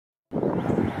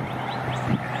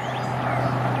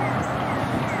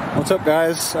What's up,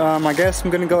 guys? I guess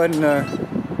I'm gonna go ahead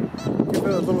and give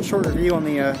a little short review on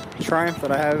the Triumph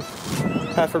that I have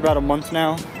had for about a month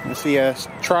now. It's the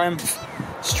Triumph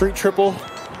Street Triple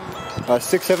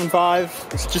 675.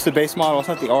 It's just a base model. It's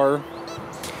not the R.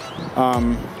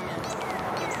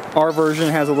 R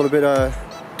version has a little bit of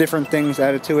different things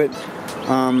added to it,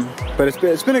 but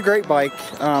it's been a great bike.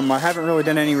 I haven't really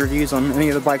done any reviews on any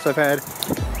of the bikes I've had,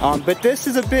 but this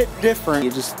is a bit different.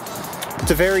 It's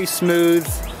a very smooth,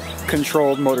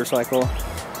 controlled motorcycle.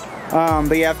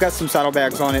 But yeah, I've got some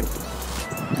saddlebags on it,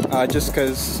 just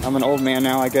because I'm an old man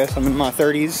now, I guess. I'm in my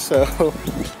 30s, so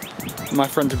my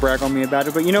friends brag on me about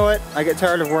it. But you know what? I get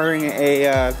tired of wearing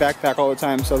a backpack all the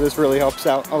time, so this really helps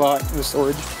out a lot with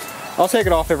storage. I'll take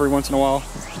it off every once in a while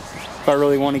if I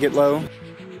really want to get low.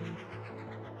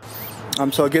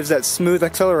 So it gives that smooth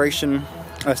acceleration.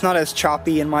 It's not as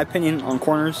choppy, in my opinion, on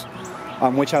corners,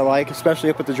 which I like, especially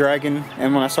up with the Dragon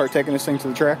and when I start taking this thing to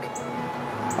the track.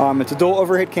 It's a dual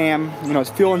overhead cam. You know, it's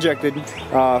fuel injected.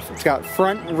 It's got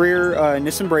front and rear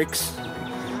Nissan brakes.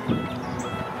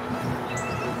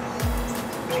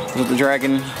 With the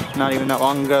Dragon not even that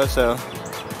long ago, so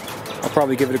I'll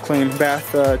probably give it a clean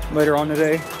bath later on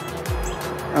today.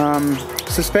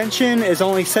 Suspension is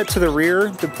only set to the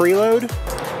rear, the preload.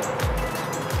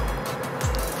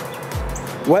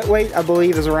 Wet weight, I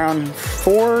believe, is around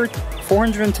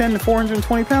 410 to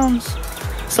 420 pounds.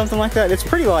 Something like that. It's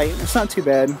pretty light. It's not too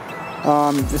bad.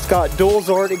 It's got dual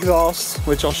Zord exhausts,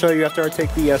 which I'll show you after I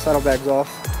take the saddlebags off.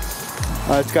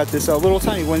 It's got this little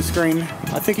tiny windscreen.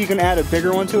 I think you can add a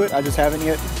bigger one to it. I just haven't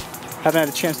yet. Haven't had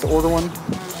a chance to order one.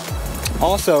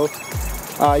 Also,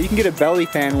 you can get a belly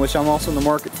fan, which I'm also in the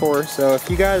market for. So if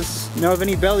you guys know of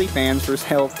any belly fans for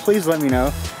sale, please let me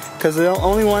know. Because the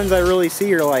only ones I really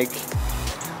see are like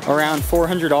around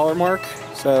 $400 mark.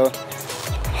 So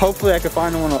hopefully I can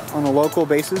find one on a local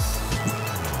basis.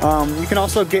 You can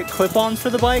also get clip-ons for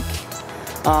the bike,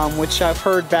 which I've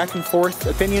heard back and forth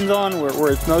opinions on,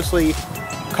 where it's mostly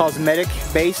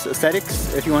cosmetic-based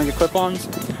aesthetics if you want to get clip-ons.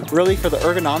 Really, for the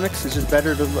ergonomics, it's just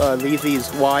better to leave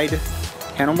these wide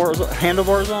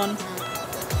handlebars on.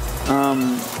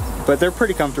 But they're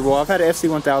pretty comfortable. I've had an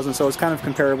SC1000, so it's kind of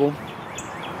comparable.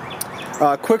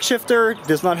 Quick shifter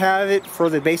does not have it for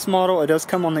the base model. It does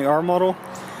come on the R model.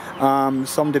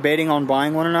 So I'm debating on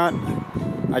buying one or not.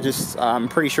 I'm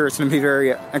pretty sure it's going to be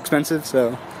very expensive,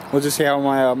 so we'll just see how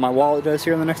my wallet does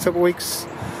here in the next couple weeks.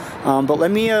 But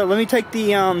let me take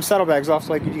the saddlebags off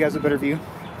so I can give you guys a better view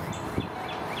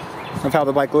of how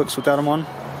the bike looks without them on.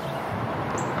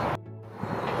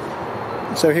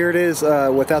 So here it is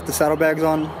without the saddlebags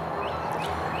on.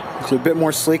 It's a bit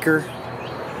more sleeker,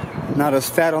 not as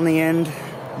fat on the end.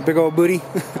 Big old booty.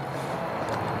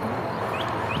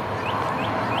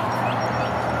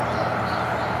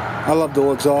 I love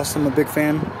dual exhaust. I'm a big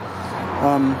fan,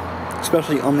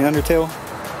 especially on the undertail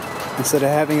instead of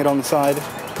having it on the side.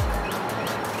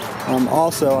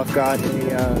 Also, I've got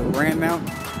a RAM mount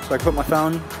so I can put my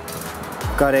phone.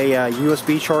 I've got a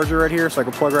USB charger right here so I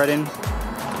can plug right in.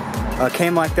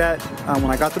 Came like that when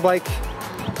I got the bike,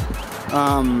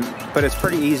 but it's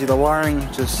pretty easy. The wiring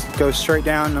just goes straight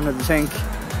down under the tank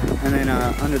and then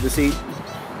under the seat.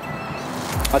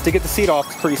 To get the seat off,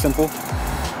 it's pretty simple.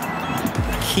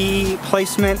 Key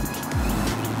placement,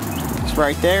 it's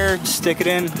right there. Just stick it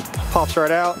in, pops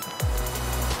right out.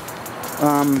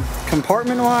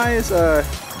 Compartment wise,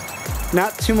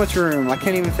 not too much room. I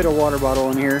can't even fit a water bottle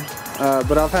in here,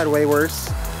 but I've had way worse.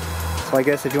 So I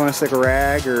guess if you want to stick a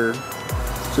rag or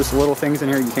just little things in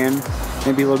here, you can.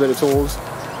 Maybe a little bit of tools.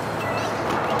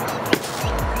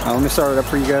 Let me start it up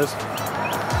for you guys.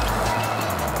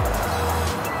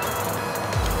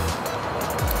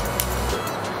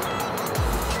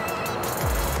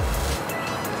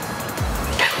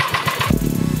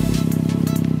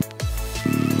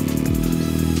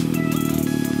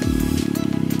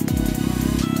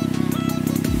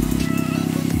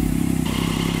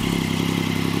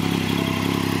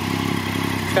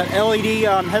 Got LED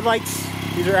headlights.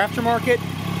 These are aftermarket.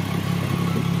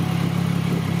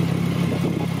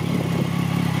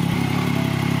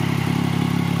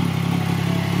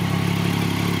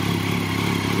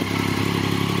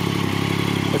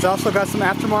 It's also got some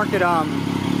aftermarket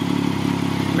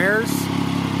mirrors.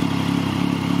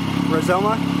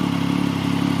 Rosoma.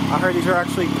 I heard these are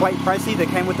actually quite pricey. They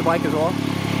came with the bike as well.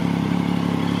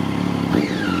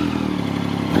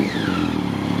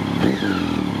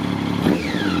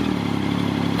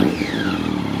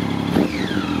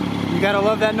 You gotta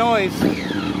love that noise,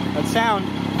 that sound.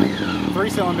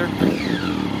 3-cylinder.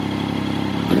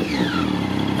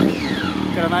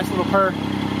 Got a nice little purr.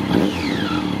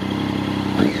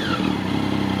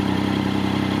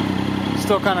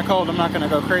 still kind of cold. I'm not going to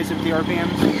go crazy with the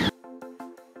RPMs.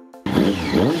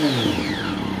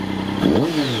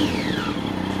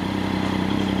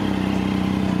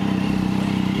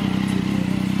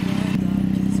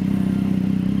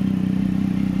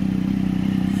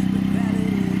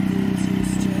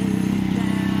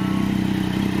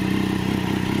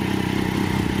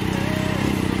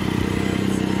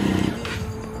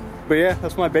 But yeah,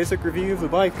 that's my basic review of the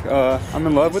bike. I'm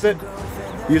in love with it.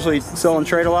 Usually sell and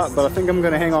trade a lot, but I think I'm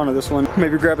gonna hang on to this one.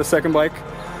 Maybe grab a second bike.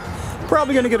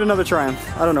 Probably gonna get another Triumph.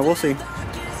 I don't know, we'll see.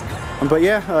 But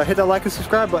yeah, hit that like and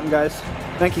subscribe button, guys.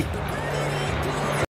 Thank you.